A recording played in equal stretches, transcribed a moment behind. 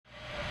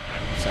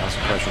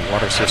Pressurized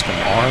water system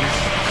armed.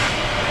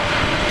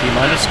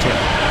 T-minus 10, 9,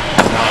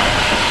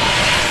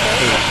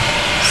 8,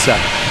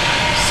 7,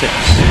 6, 4,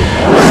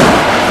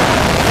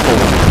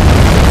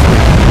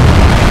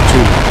 2,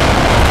 1.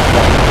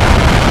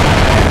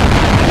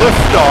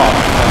 Liftoff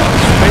of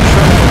Space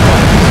Shuttle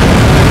Atlantis.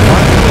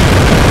 Finally,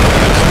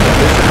 it's the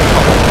mission of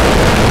Hubble,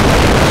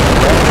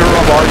 director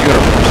of our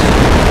universe.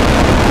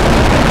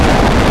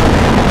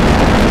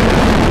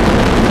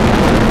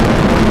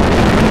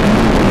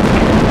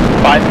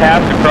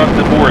 Bypass across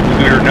the board,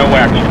 Scooter, no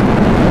action.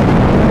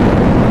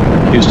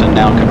 Houston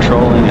now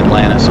controlling,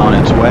 Atlantis on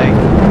its way.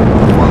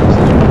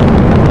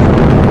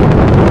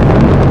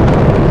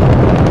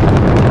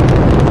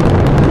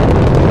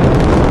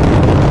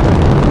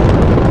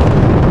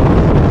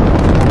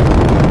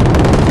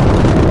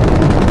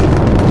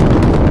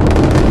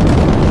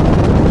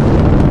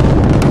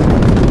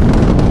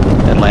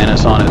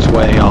 Atlantis on its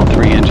way, all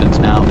three engines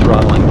now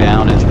throttling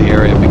down as the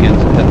area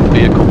begins, as the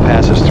vehicle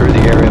passes through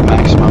the area of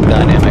maximum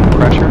dynamic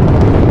pressure.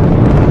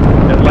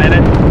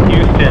 Atlantis,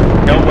 Houston,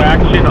 no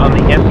action on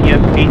the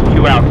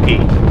STS-82 out key.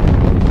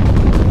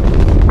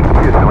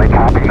 Houston, we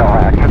copy, no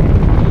action.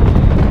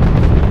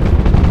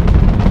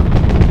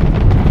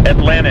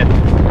 Atlantis,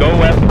 go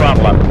at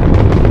throttle up.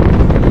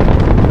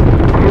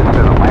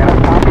 Houston, Atlantis,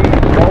 copy,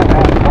 go at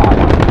throttle.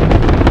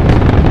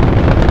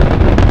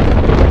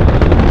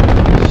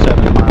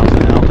 7 miles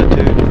in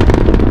altitude.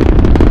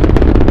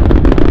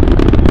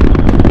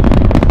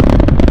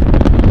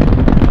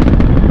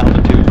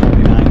 Altitude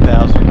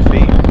 49,000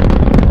 feet.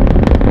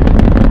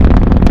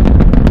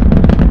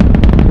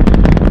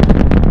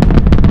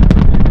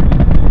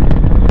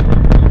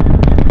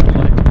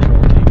 Flight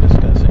control team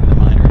discussing the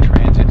minor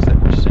transits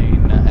that were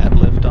seen at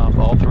liftoff.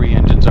 All three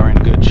engines are in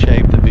good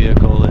shape. The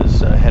vehicle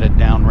is headed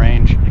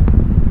downrange.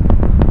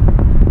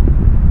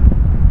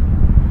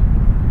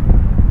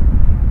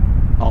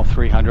 All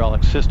three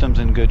hydraulic systems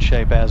in good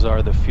shape, as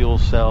are the fuel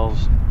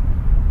cells.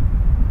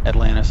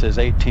 Atlantis is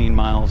 18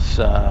 miles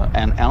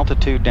and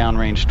altitude,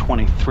 downrange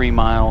 23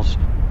 miles.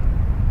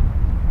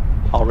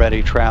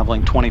 Already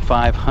traveling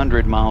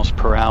 2,500 miles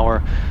per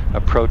hour,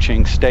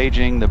 approaching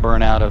staging, the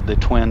burnout of the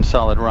twin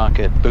solid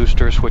rocket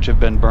boosters, which have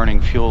been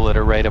burning fuel at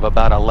a rate of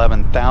about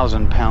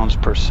 11,000 pounds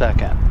per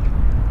second.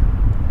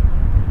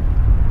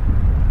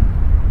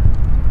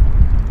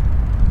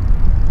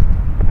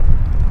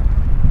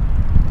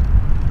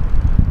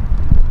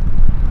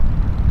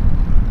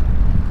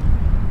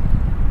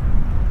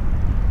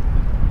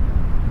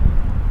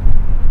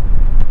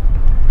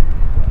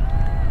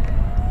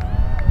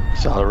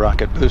 Solid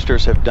rocket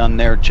boosters have done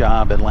their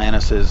job.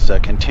 Atlantis is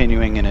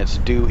continuing in its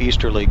due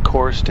easterly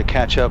course to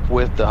catch up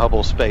with the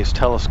Hubble Space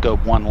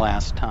Telescope one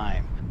last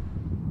time.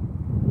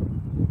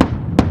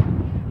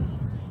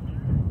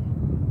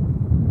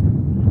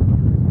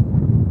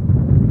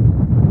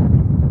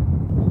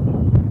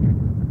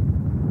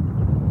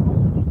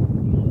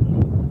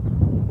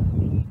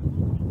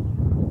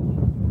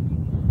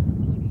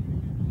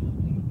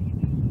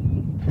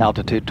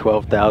 Altitude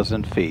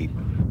 12,000 feet.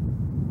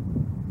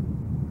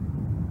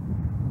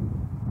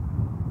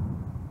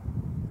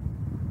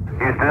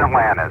 Houston,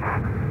 Atlantis,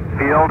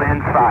 field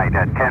in sight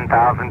at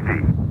 10,000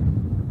 feet.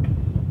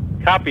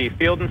 Copy,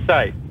 field in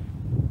sight.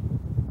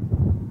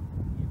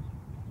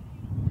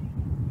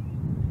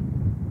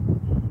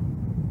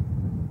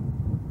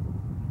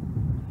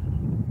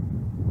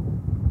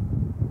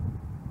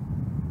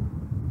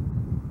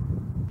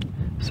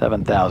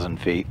 Seven 7,000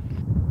 feet.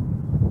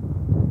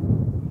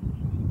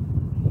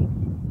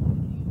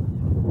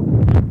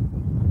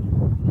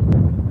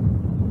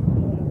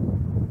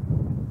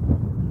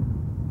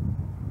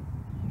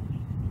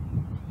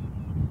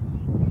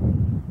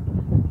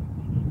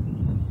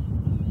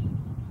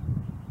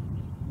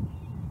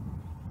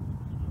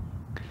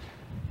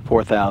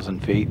 Four 4,000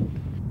 feet.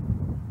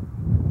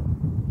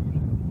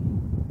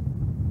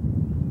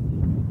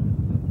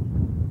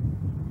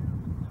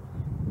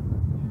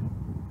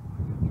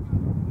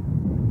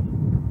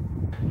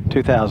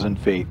 (2,000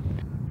 feet).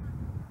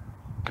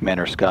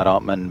 Commander Scott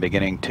Altman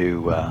beginning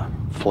to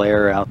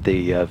flare out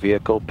the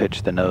vehicle,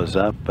 pitch the nose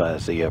up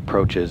as he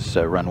approaches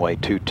runway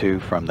 22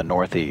 from the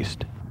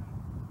northeast.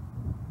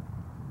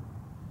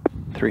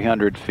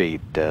 300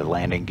 feet,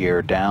 landing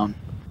gear down.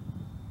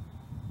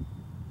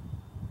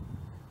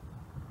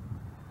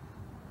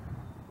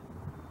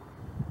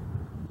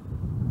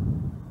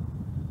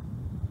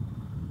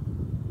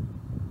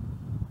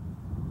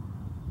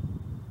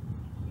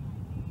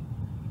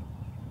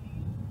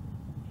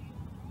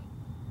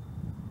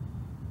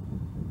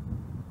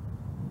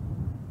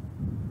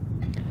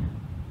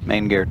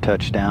 Main gear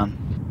touchdown.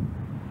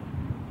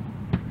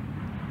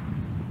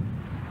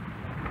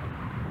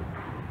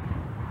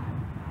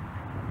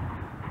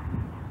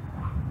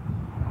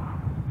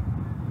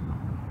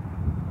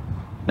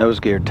 Nose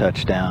gear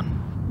touchdown.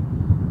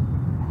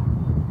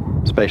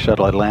 Space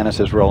Shuttle Atlantis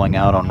is rolling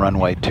out on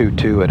runway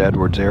 22 at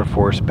Edwards Air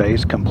Force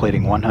Base,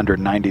 completing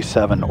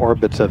 197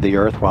 orbits of the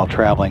Earth while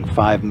traveling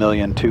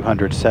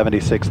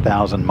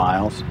 5,276,000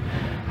 miles.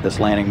 This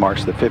landing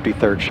marks the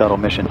 53rd shuttle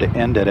mission to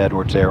end at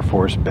Edwards Air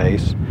Force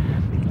Base.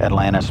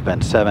 Atlantis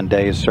spent 7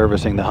 days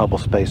servicing the Hubble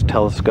Space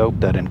Telescope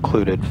that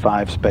included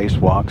 5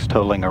 spacewalks,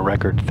 totaling a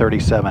record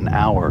 37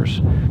 hours.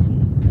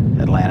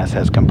 Atlantis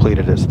has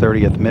completed its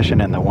 30th mission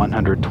and the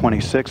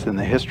 126th in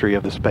the history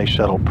of the Space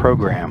Shuttle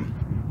program.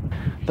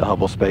 The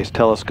Hubble Space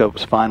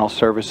Telescope's final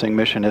servicing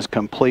mission is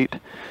complete,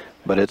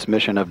 but its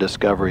mission of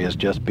discovery is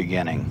just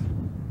beginning.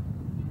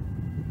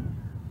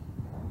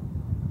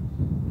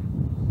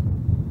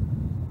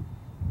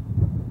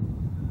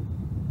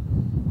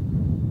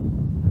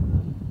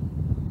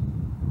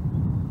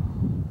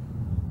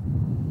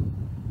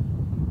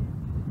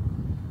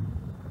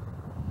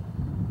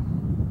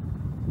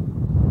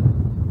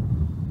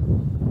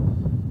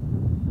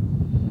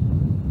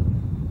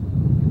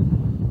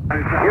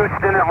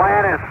 Houston,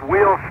 Atlantis,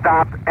 wheel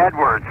stop,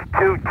 Edwards,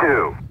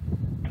 22.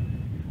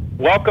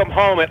 Welcome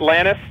home,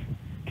 Atlantis.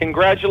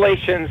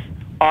 Congratulations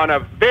on a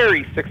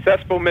very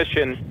successful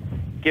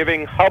mission,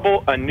 giving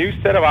Hubble a new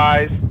set of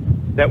eyes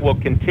that will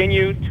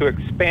continue to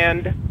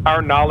expand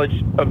our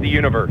knowledge of the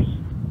universe.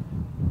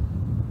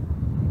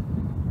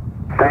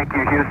 Thank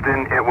you,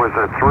 Houston. It was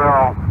a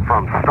thrill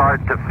from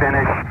start to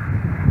finish.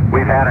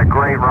 We've had a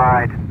great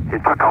ride.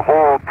 It took a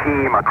whole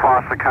team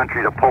across the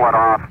country to pull it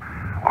off.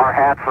 Our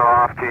hats are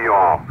off to you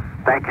all.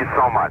 Thank you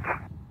so much.